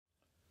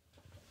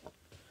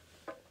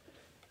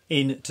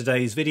In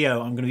today's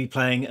video, I'm going to be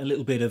playing a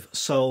little bit of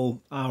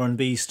soul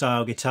R&B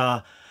style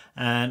guitar,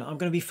 and I'm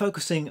going to be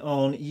focusing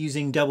on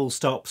using double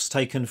stops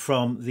taken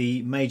from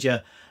the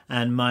major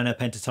and minor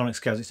pentatonic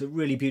scales. It's a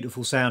really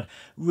beautiful sound,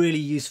 really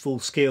useful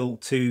skill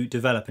to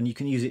develop, and you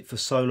can use it for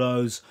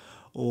solos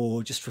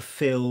or just for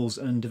fills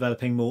and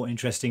developing more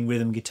interesting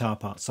rhythm guitar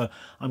parts. So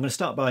I'm going to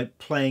start by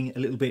playing a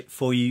little bit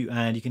for you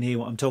and you can hear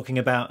what I'm talking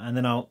about, and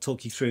then I'll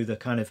talk you through the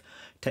kind of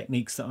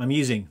techniques that I'm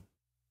using.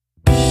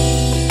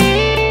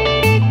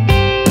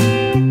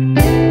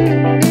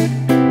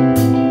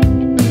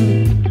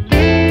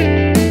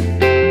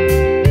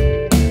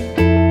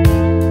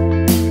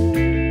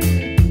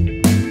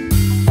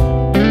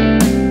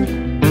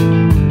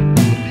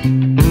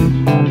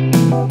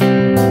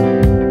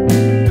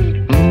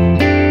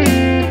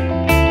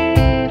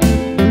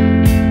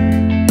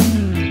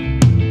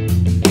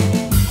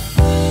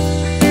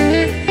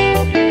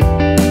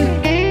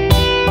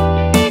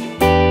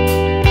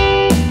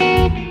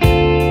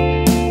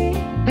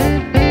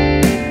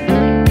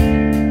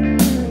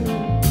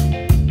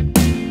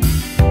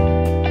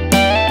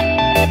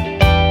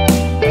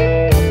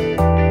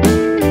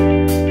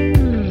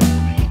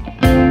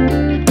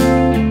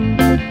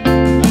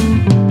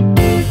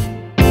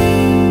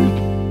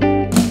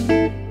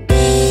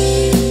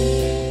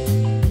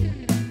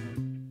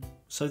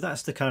 So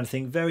that's the kind of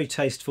thing, very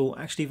tasteful,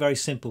 actually very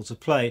simple to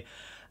play,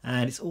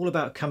 and it's all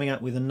about coming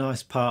up with a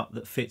nice part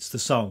that fits the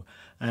song.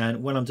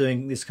 And when I'm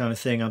doing this kind of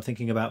thing, I'm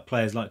thinking about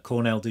players like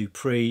Cornell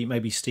Dupree,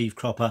 maybe Steve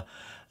Cropper,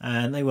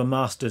 and they were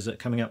masters at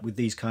coming up with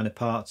these kind of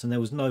parts, and there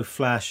was no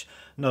flash,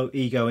 no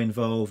ego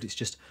involved. It's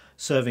just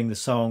serving the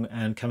song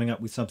and coming up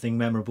with something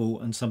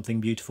memorable and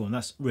something beautiful, and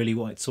that's really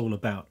what it's all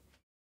about.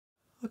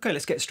 Okay,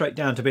 let's get straight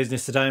down to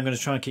business today. I'm going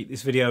to try and keep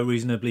this video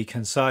reasonably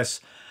concise.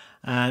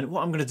 And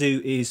what I'm going to do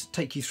is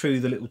take you through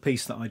the little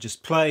piece that I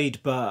just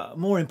played, but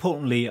more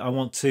importantly I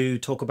want to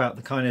talk about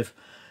the kind of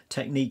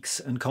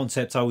techniques and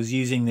concepts I was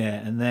using there,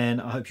 and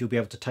then I hope you'll be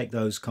able to take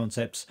those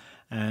concepts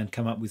and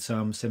come up with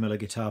some similar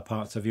guitar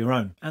parts of your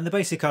own. And the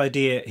basic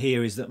idea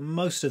here is that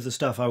most of the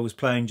stuff I was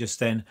playing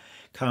just then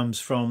comes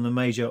from the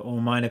major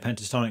or minor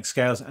pentatonic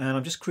scales, and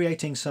I'm just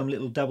creating some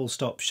little double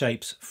stop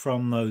shapes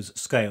from those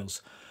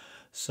scales.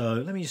 So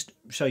let me just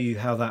show you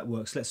how that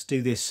works. Let's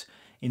do this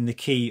in the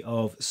key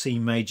of C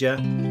major,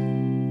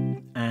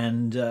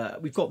 and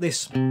we've got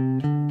this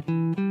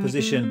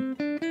position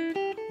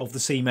of the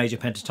C major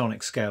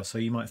pentatonic scale, so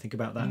you might think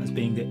about that as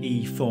being the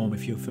E form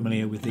if you're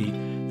familiar with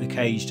the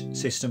caged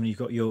system. You've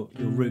got your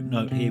root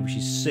note here, which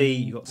is C,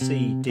 you've got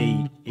C,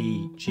 D,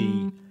 E,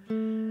 G,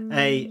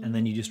 A, and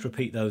then you just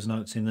repeat those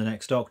notes in the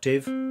next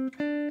octave and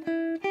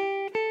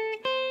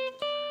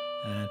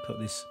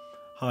put this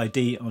high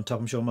D on top.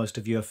 I'm sure most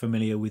of you are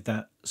familiar with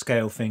that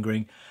scale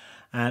fingering.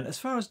 And as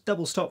far as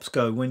double stops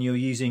go, when you're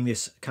using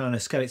this kind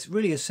of scale, it's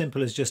really as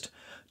simple as just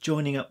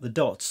joining up the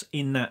dots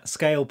in that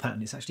scale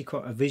pattern. It's actually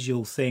quite a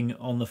visual thing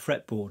on the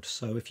fretboard.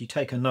 So if you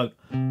take a note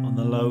on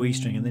the low E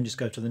string and then just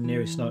go to the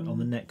nearest note on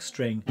the next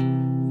string,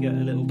 you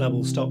get a little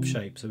double stop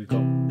shape. So we've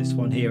got this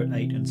one here at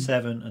 8 and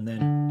 7, and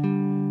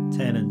then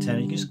 10 and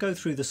 10. You can just go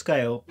through the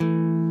scale,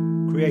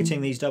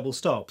 creating these double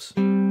stops.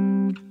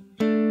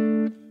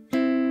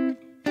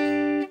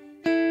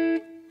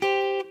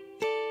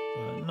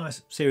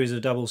 Series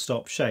of double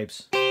stop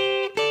shapes, and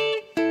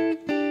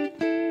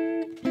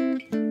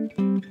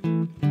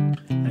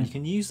you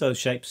can use those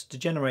shapes to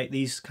generate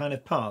these kind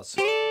of parts.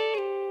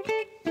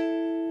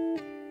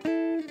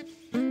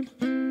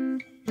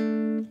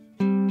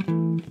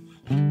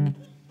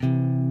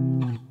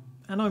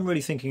 And I'm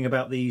really thinking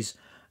about these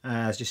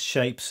as just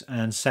shapes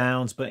and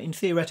sounds, but in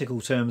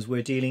theoretical terms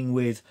we're dealing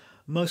with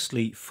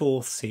mostly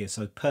fourths here,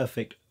 so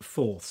perfect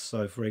fourths.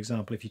 So for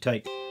example, if you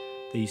take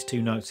these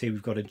two notes here,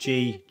 we've got a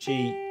G,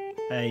 G,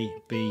 A,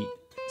 B,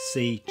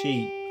 C,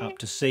 G up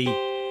to C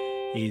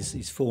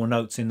is 4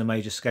 notes in the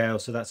major scale,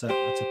 so that's a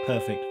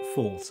perfect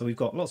fourth. So we've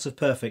got lots of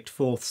perfect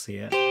fourths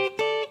here.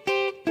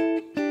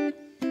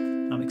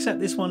 Except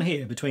this one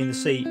here between the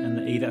C and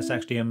the E, that's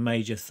actually a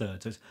major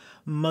third. So it's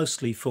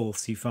mostly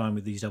fourths you find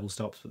with these double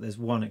stops, but there's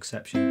one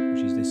exception,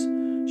 which is this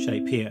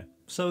shape here.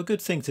 So a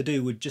good thing to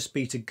do would just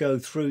be to go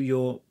through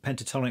your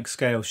pentatonic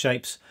scale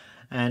shapes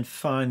and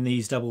find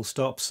these double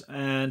stops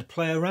and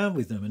play around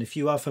with them. And if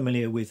you are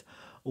familiar with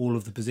all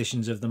of the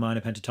positions of the minor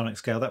pentatonic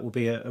scale, that will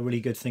be a really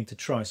good thing to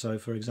try. So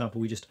for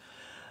example, we just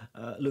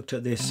looked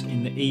at this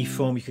in the E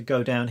form. You could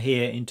go down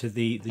here into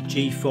the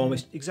G form.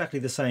 It's exactly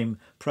the same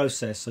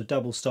process, so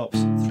double stops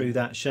through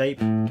that shape.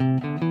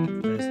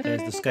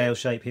 There's the scale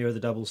shape here of the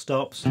double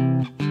stops.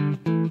 And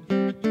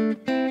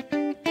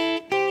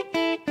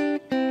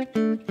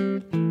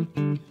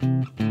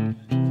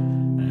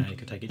you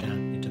can take it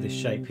down into this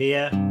shape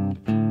here.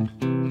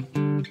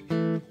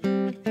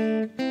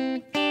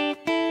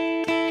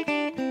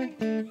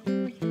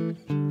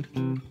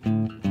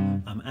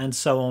 And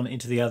so on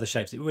into the other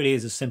shapes. It really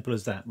is as simple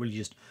as that, really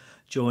just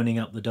joining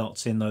up the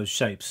dots in those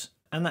shapes.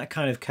 And that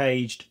kind of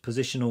caged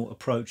positional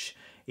approach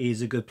is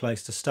a good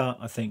place to start,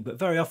 I think. But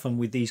very often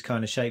with these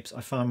kind of shapes,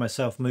 I find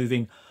myself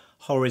moving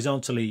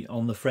horizontally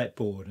on the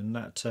fretboard, and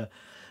that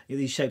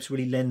these shapes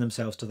really lend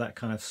themselves to that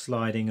kind of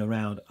sliding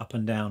around up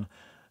and down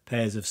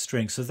pairs of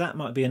strings. So that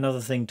might be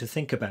another thing to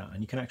think about,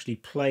 and you can actually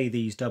play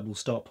these double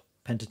stop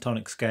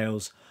pentatonic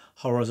scales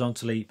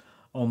horizontally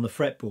on the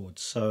fretboard.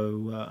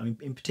 So I mean,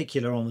 in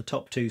particular on the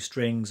top two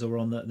strings or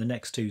on the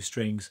next two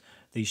strings,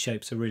 these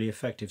shapes are really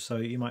effective. So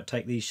you might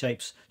take these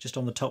shapes just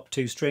on the top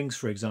two strings,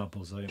 for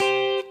example. So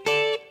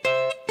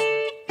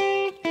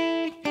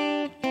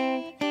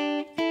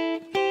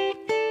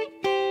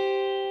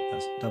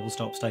that's double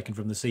stops taken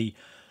from the C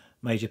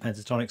major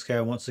pentatonic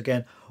scale once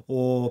again,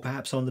 or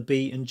perhaps on the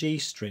B and G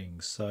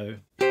strings. So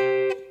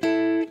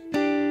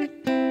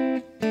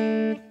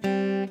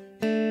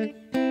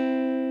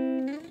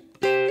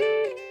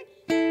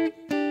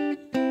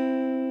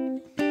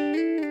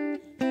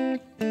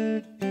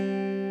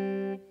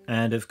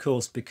and of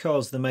course,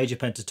 because the major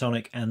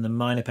pentatonic and the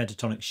minor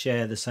pentatonic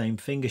share the same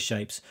finger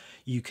shapes,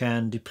 you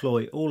can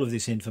deploy all of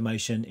this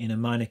information in a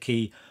minor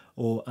key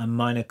or a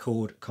minor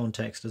chord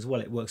context as well.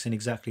 It works in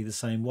exactly the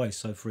same way.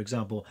 So for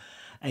example,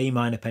 A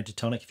minor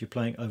pentatonic, if you're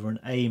playing over an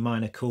A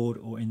minor chord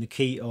or in the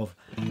key of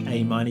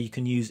A minor, you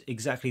can use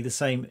exactly the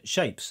same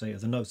shapes. So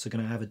the notes are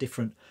going to have a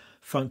different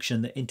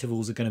function, the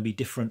intervals are going to be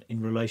different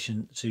in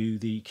relation to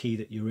the key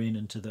that you're in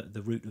and to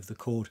the root of the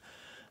chord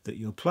that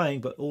you're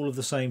playing, but all of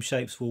the same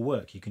shapes will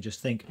work. You can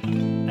just think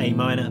A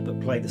minor but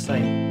play the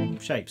same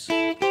shapes.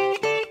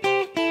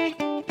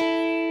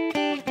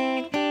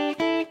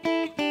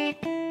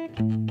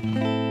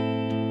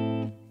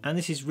 And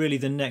this is really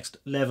the next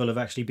level of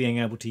actually being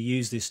able to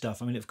use this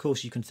stuff. I mean, of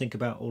course, you can think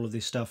about all of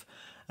this stuff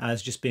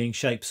as just being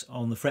shapes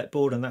on the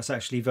fretboard, and that's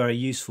actually very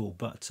useful.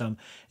 But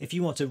if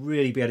you want to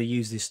really be able to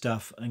use this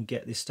stuff and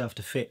get this stuff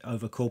to fit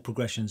over chord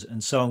progressions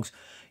and songs,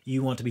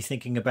 you want to be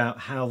thinking about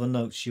how the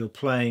notes you're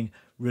playing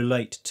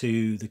relate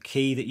to the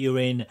key that you're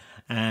in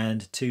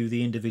and to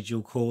the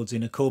individual chords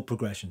in a chord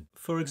progression.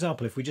 For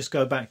example, if we just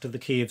go back to the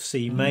key of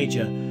C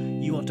major,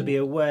 you want to be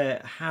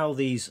aware how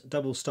these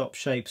double stop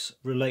shapes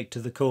relate to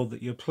the chord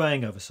that you're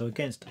playing over. So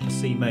against a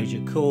C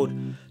major chord,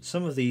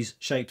 some of these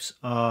shapes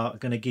are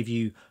going to give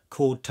you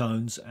chord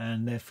tones,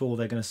 and therefore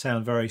they're going to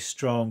sound very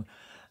strong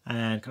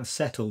and kind of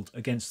settled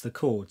against the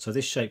chord. So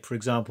this shape, for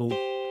example,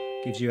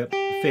 gives you a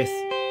fifth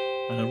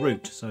and a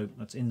root, so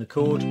that's in the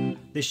chord.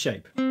 This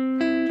shape,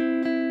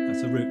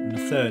 that's a root, and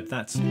the third,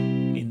 that's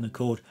in the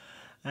chord.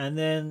 And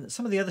then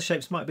some of the other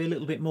shapes might be a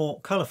little bit more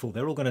colourful.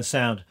 They're all going to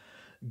sound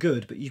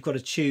good, but you've got to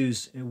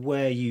choose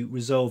where you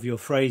resolve your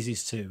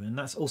phrases to, and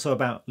that's also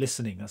about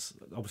listening. That's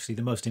obviously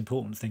the most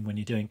important thing when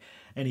you're doing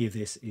any of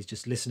this, is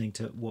just listening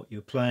to what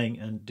you're playing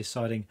and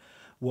deciding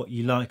what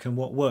you like and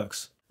what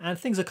works. And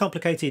things are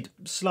complicated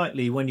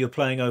slightly when you're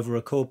playing over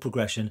a chord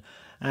progression,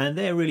 and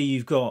there really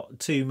you've got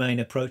two main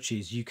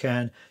approaches. You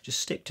can just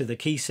stick to the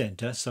key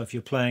center, so if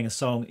you're playing a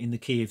song in the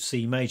key of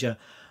C major,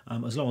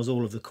 as long as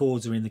all of the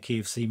chords are in the key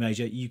of C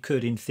major, you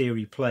could in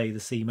theory play the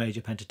C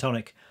major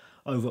pentatonic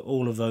over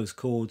all of those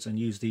chords and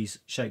use these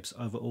shapes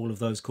over all of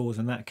those chords,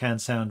 and that can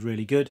sound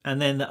really good. And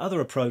then the other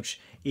approach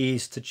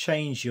is to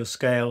change your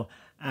scale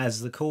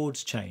as the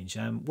chords change.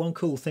 One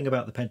cool thing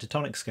about the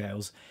pentatonic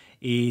scales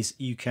is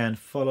you can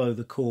follow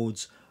the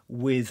chords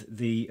with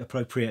the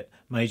appropriate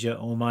major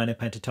or minor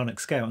pentatonic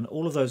scale, and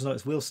all of those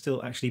notes will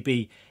still actually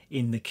be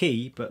in the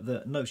key, but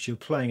the notes you're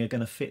playing are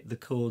going to fit the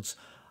chords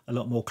a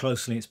lot more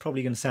closely. It's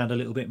probably going to sound a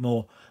little bit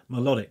more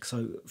melodic.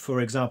 So for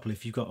example,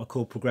 if you've got a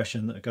chord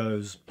progression that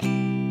goes I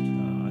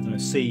don't know,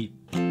 C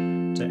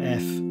to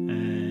F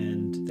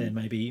and then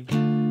maybe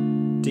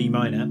D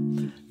minor,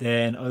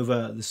 then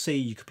over the C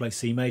you could play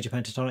C major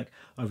pentatonic,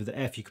 over the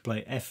F you could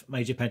play F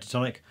major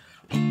pentatonic,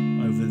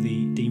 over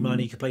the D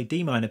minor you could play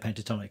D minor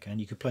pentatonic, and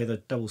you could play the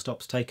double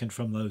stops taken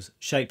from those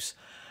shapes,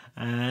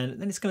 and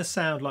then it's going to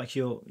sound like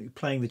you're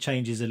playing the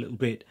changes a little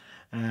bit,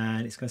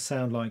 and it's going to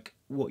sound like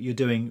what you're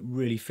doing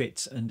really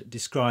fits and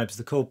describes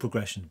the chord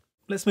progression.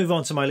 Let's move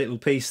on to my little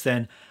piece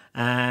then,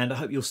 and I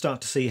hope you'll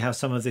start to see how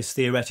some of this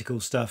theoretical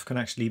stuff can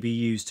actually be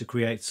used to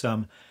create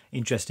some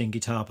interesting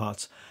guitar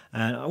parts.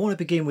 And I want to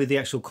begin with the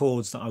actual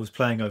chords that I was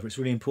playing over. It's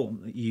really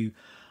important that you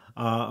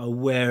are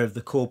aware of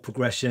the chord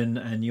progression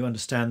and you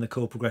understand the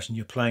chord progression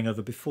you're playing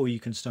over before you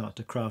can start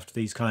to craft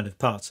these kind of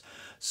parts.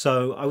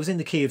 So I was in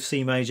the key of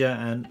C major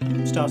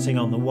and starting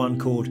on the one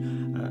chord,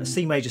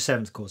 C major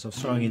seventh chord. So I was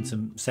throwing in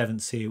some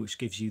sevenths here, which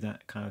gives you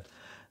that kind of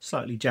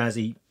slightly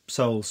jazzy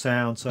soul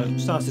sound. So I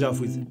started off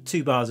with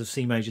 2 bars of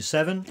C major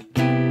 7,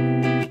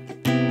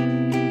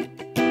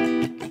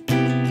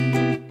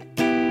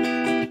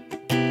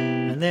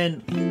 and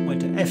then went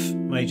to F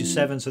major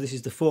 7, so this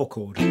is the 4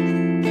 chord, 2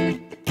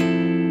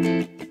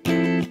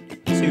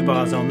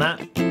 bars on that,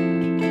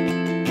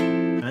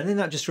 and then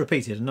that just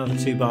repeated, another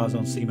 2 bars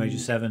on C major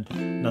 7,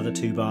 another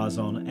 2 bars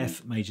on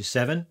F major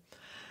 7,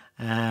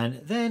 and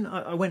then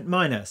I went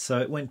minor, so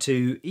it went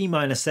to E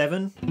minor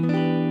 7,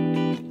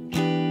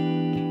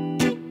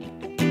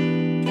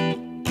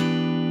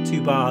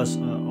 2 bars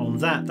on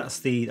that. That's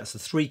the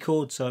 3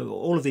 chord. So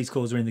all of these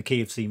chords are in the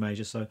key of C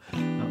major. So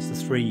that's the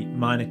 3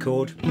 minor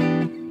chord.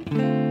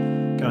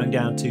 Go going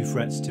down 2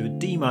 frets to a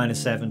D minor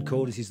 7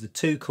 chord. This is the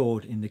 2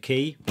 chord in the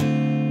key.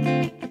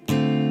 And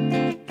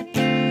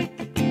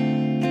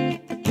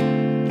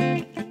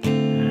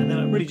then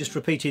I really just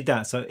repeated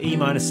that. So E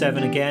minor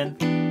 7 again.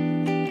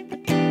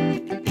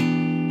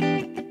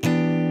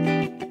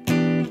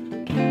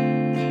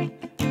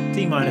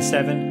 D minor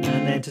 7,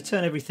 and then to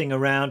turn everything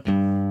around, I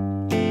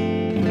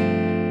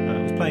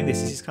was playing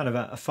this is kind of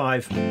a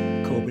 5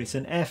 chord, but it's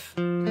an F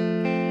with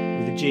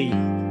a G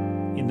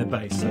in the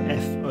bass, so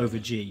F over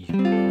G,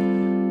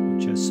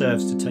 which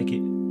serves to take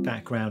it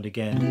back round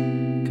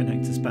again,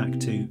 connect us back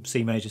to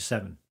C major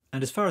 7.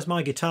 And as far as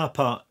my guitar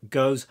part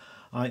goes,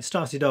 I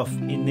started off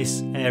in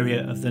this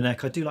area of the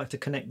neck. I do like to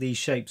connect these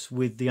shapes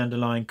with the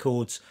underlying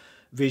chords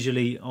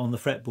visually on the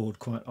fretboard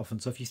quite often.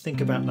 So if you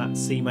think about that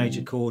C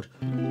major chord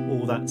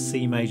or that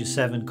C major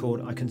 7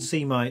 chord, I can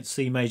see my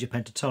C major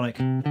pentatonic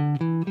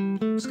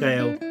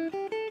scale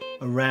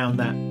around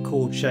that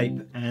chord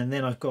shape, and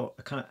then I've got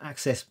a kind of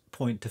access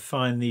point to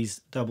find these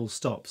double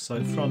stops.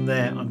 So from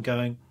there I'm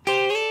going.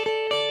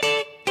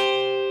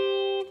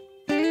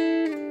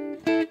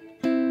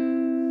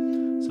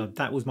 So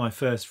that was my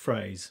first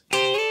phrase.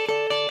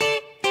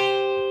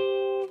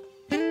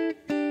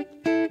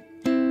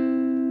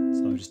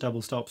 Just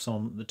double stops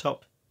on the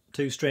top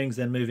 2 strings,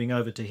 then moving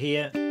over to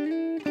here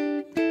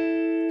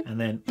and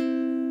then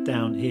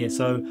down here.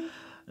 So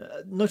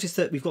notice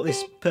that we've got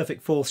this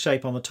perfect 4th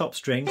shape on the top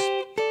strings,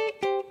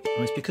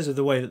 and it's because of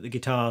the way that the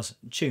guitar's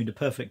tuned. A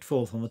perfect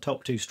 4th on the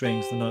top 2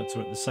 strings, the notes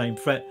are at the same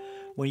fret.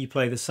 When you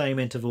play the same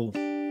interval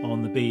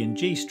on the B and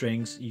G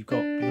strings, you've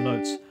got the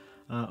notes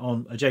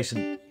on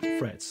adjacent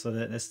frets, so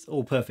that's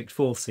all perfect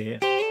 4ths here.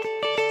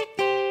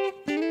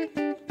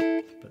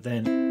 But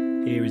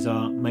then here is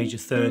our major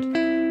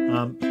 3rd.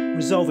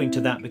 Resolving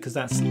to that because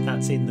that's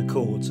in the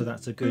chord, so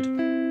that's a good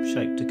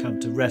shape to come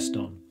to rest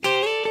on.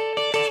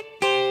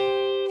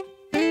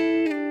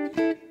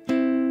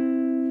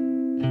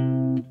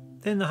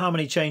 Then the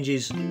harmony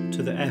changes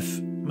to the F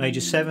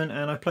major 7,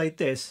 and I played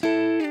this.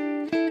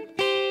 In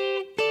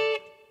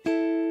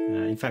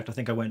fact, I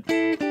think I went. So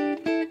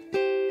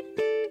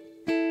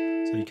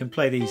you can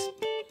play these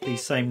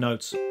same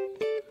notes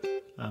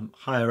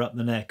higher up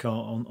the neck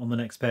on the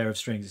next pair of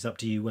strings. It's up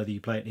to you whether you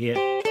play it here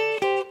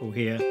or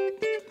here,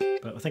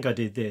 but I think I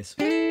did this.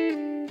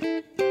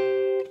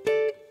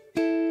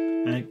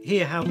 And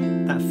hear how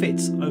that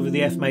fits over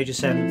the F major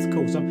 7th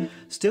chord. So I'm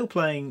still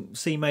playing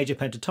C major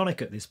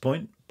pentatonic at this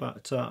point,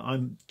 but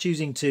I'm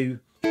choosing to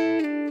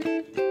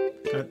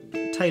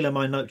tailor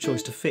my note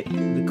choice to fit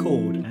the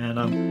chord, and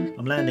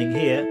I'm landing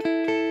here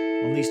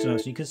on these 2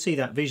 notes. And you can see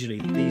that visually,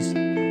 these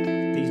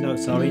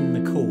notes are in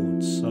the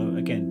chords. So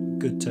again,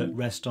 good to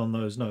rest on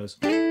those notes.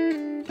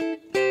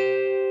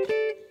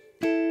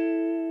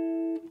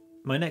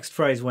 My next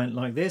phrase went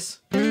like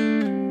this.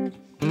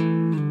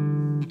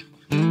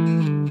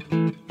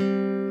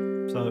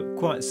 So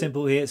quite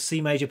simple here,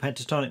 C major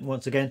pentatonic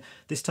once again.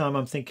 This time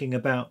I'm thinking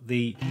about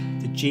the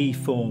G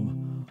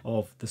form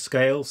of the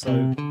scale,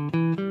 so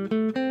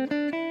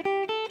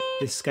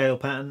this scale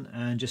pattern,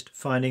 and just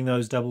finding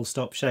those double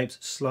stop shapes,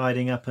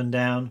 sliding up and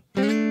down.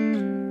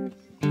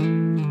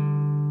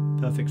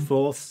 Perfect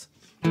 4ths.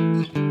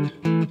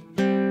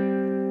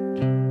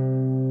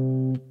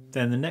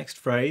 Then the next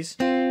phrase.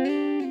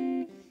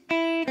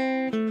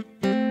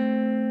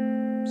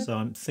 So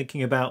I'm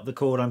thinking about the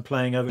chord I'm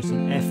playing over, it's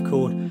an F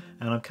chord, and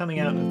I'm coming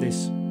out of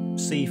this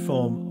C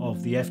form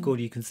of the F chord.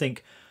 You can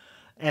think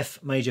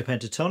F major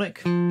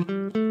pentatonic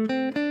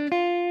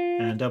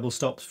and double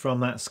stops from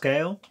that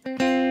scale.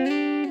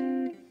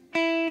 Then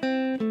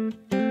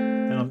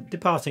I'm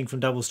departing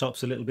from double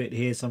stops a little bit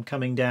here, so I'm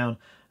coming down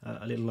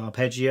a little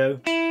arpeggio.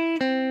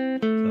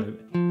 So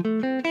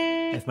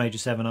F major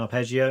 7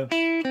 arpeggio.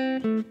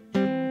 And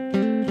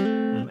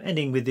I'm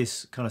ending with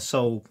this kind of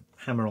soul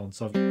hammer on,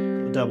 so I've got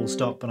a double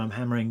stop but I'm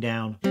hammering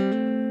down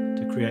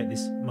to create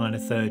this minor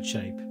 3rd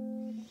shape.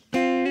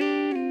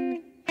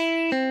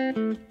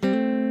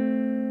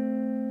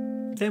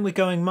 Then we're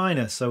going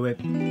minor, so we're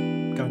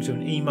going to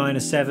an E minor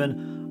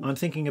 7. I'm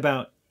thinking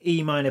about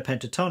E minor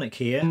pentatonic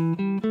here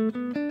and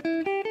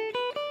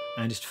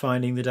just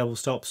finding the double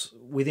stops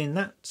within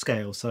that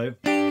scale. So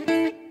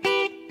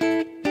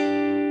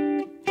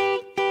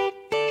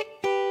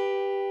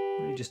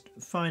just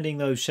finding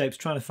those shapes,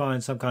 trying to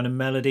find some kind of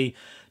melody,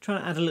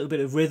 trying to add a little bit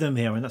of rhythm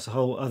here, and that's a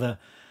whole other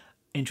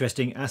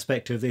interesting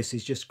aspect of this,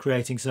 is just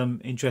creating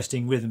some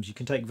interesting rhythms. You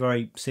can take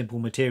very simple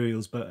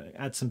materials but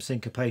add some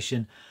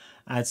syncopation,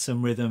 add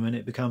some rhythm, and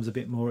it becomes a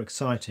bit more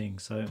exciting.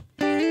 So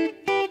and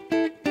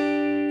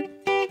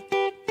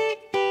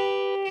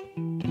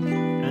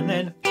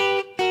then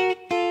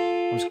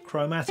I was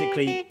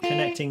chromatically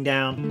connecting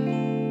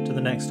down to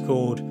the next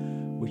chord,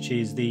 which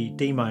is the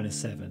D minor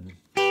 7.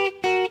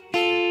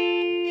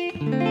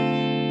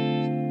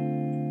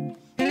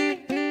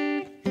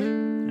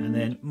 And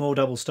then more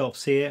double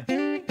stops here.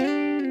 So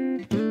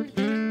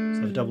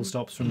double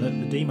stops from the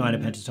D minor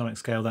pentatonic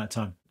scale that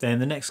time. Then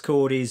the next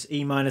chord is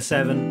E minor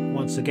 7.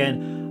 Once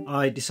again,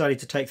 I decided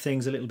to take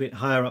things a little bit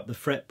higher up the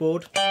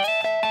fretboard.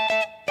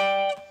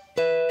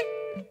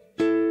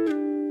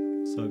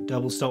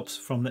 double stops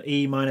from the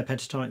E minor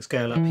pentatonic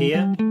scale up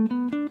here.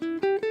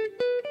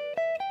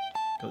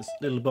 Got this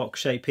little box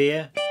shape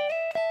here.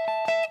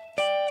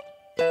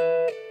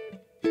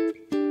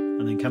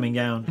 And then coming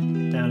down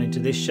into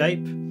this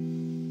shape.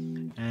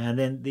 And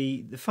then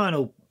the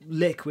final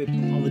lick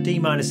on the D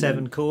minor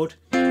 7 chord.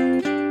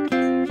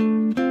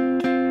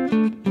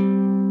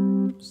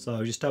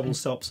 So just double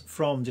stops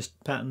from just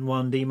pattern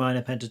 1 D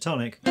minor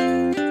pentatonic.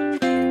 And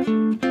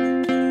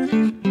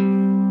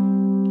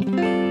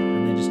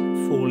then just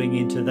falling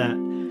into that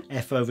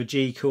F over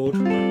G chord.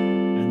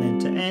 And then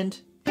to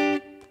end,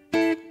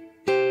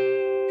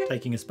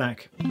 taking us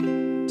back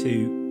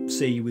to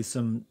C with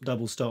some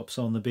double stops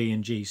on the B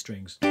and G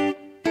strings.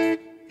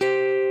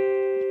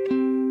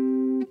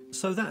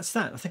 So that's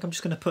that. I think I'm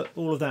just going to put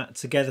all of that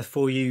together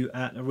for you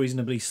at a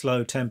reasonably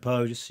slow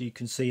tempo, just so you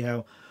can see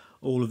how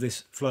all of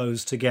this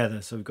flows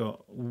together. So we've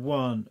got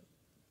 1,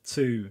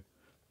 2,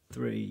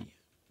 3,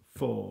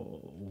 4,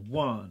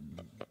 1.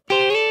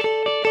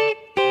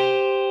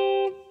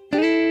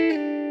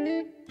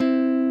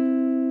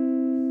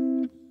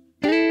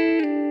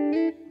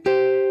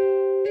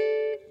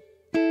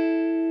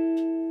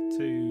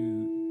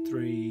 2,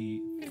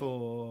 3,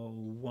 4,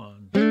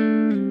 1.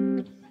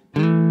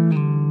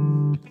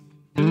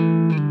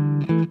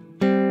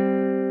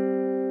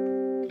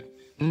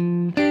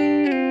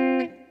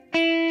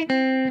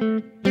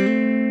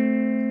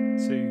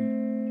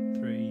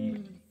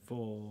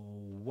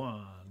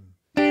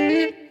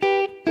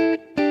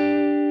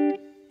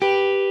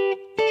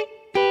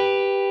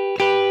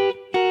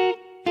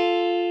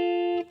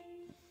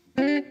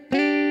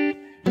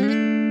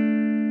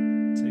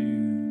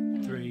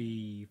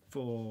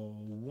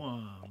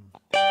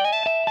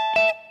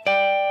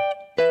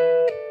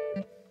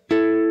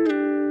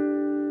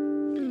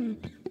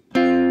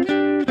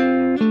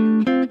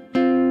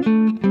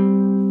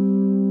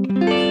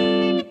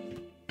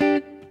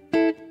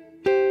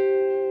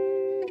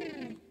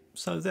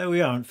 So there we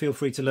are, and feel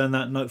free to learn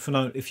that note for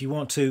note if you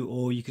want to,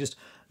 or you can just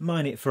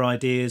mine it for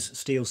ideas,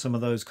 steal some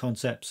of those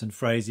concepts and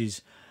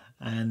phrases,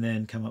 and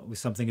then come up with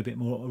something a bit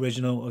more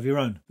original of your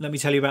own. Let me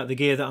tell you about the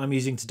gear that I'm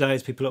using today,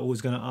 as people are always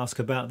going to ask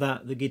about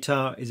that. The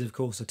guitar is of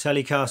course a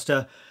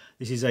Telecaster.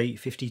 This is a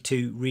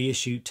 52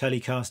 reissue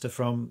Telecaster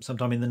from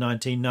sometime in the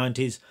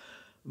 1990s.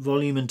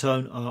 Volume and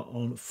tone are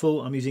on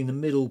full. I'm using the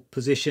middle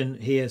position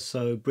here,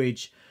 so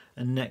bridge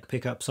and neck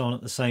pickups on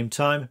at the same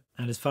time.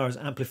 And as far as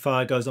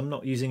amplifier goes, I'm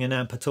not using an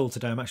amp at all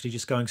today. I'm actually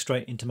just going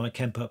straight into my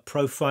Kemper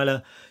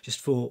profiler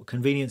just for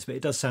convenience, but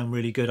it does sound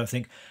really good, I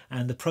think.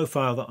 And the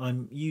profile that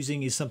I'm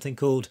using is something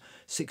called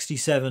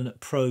 67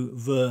 Pro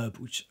Verb,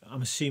 which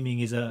I'm assuming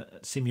is a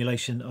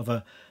simulation of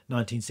a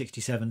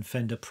 1967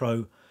 Fender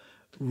Pro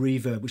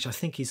Reverb, which I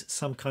think is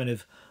some kind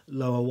of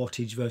lower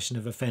wattage version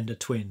of a Fender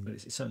Twin, but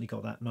it's certainly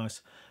got that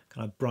nice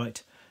kind of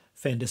bright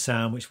Fender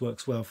sound, which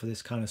works well for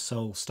this kind of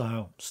soul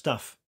style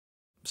stuff.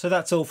 So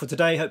that's all for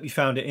today. Hope you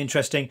found it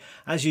interesting.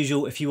 As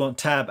usual, if you want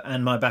tab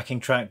and my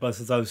backing track, both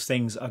of those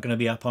things are going to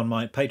be up on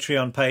my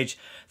Patreon page.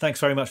 Thanks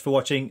very much for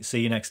watching. See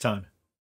you next time.